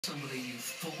Somebody you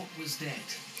thought was dead.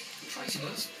 Tracy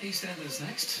does. EastEnders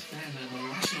next. Then an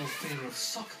irrational fear of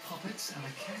sock puppets and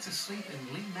a cat asleep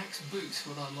in Lee-Max boots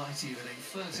will I lie to you at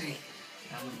 8:30.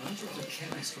 And the murder of a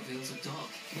chemist reveals a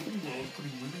dark, hidden world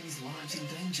putting women's lives in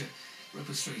danger.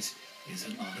 Ripper Street is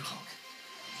at 9 o'clock.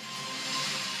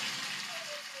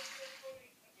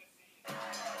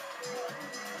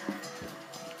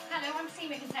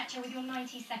 With your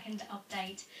 90-second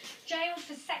update. Jailed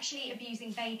for sexually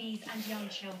abusing babies and young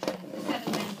children.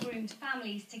 7 men groomed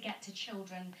families to get to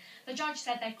children. The judge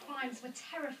said their crimes were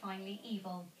terrifyingly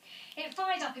evil. It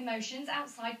fired up emotions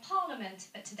outside Parliament,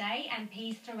 but today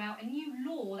MPs threw out a new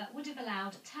law that would have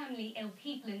allowed terminally ill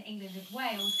people in England and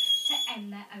Wales to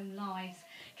end their own lives.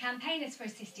 Campaigners for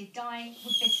assisted dying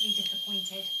were bitterly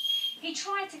disappointed. He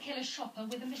tried to kill a shopper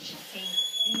with a machete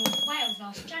in North Wales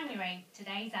last January.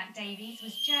 Today, Zach Davies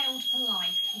was jailed for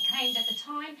life. He claimed at the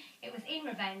time it was in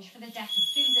revenge for the death of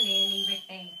Fusilier Lee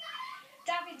Rigby.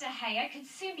 David De Gea could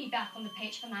soon be back on the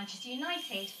pitch for Manchester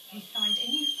United. He signed a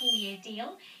new 4-year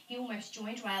deal. He almost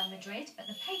joined Real Madrid, but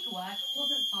the paperwork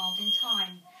wasn't filed in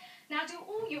time. Now, do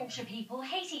all Yorkshire people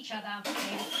hate each other? David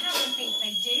Cameron thinks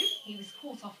they do. He was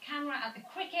caught off camera at the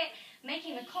cricket,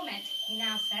 making the comment he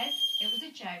now says it was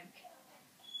a joke.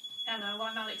 Hello,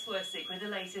 I'm Alex Worsick with the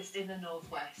latest in the North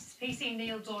West. PC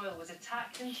Neil Doyle was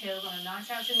attacked and killed on a night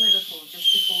out in Liverpool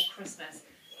just before Christmas.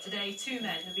 Today, 2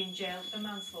 men have been jailed for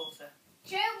manslaughter.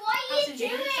 Joe, what are you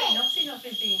doing? Say not enough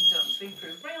is being done to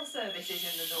improve rail services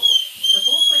in the north. The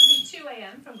 4:22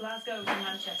 a.m. from Glasgow to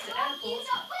Manchester Airport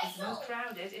is the most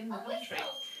crowded in the country.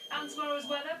 And tomorrow's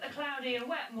weather, a cloudy and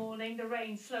wet morning, the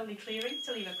rain slowly clearing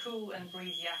to leave a cool and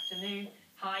breezy afternoon,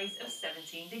 highs of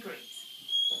 17 degrees.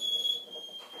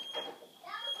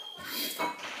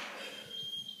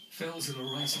 Phil's in a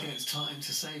race against time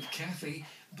to save Kathy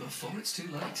before it's too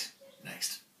late.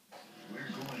 Next. We're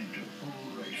going to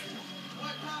full racing.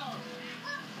 What power?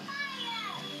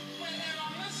 When they're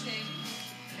on listening,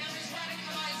 there is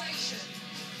radicalization.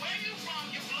 Where you from,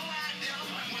 you blue-eyed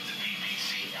devil? I'm with the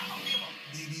BBC. I don't give a...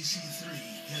 BBC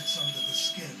 3 gets under the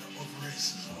skin of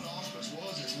racism. What the hospice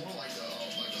was, it's more like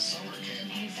a summer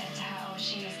camp. He said to her,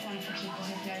 she is one for people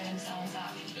who blow themselves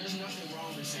up. There's nothing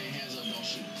wrong with saying hands up, don't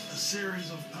shoot. A series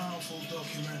of powerful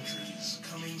documentaries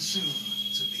coming soon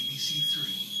to BBC 3.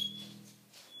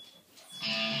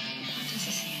 What does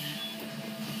he see in it?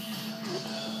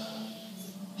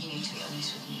 You need to be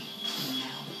honest with me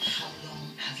now. How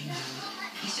long have you known?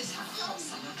 He's just had a hot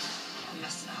summer and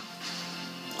messed it up.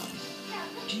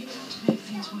 Do you want to make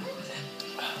things work with him?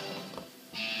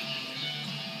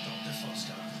 Dr.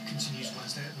 Foster continues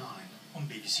Wednesday at 9 on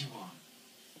BBC One.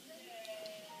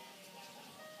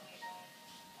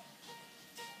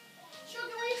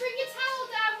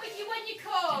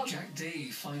 Jack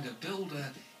D find a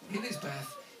builder in his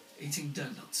bath eating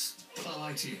donuts. But I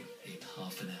lie to you in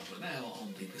half an hour. But now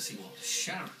on BBC One,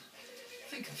 Sharon,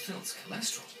 think of Phil's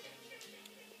cholesterol.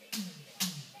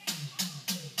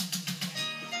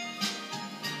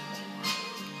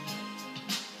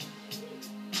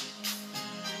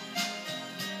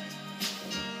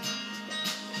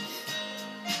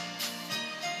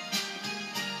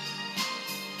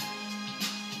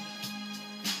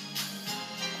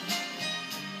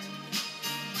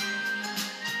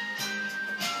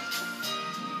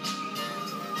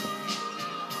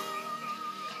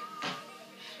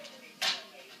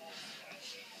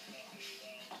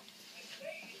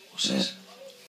 What's this?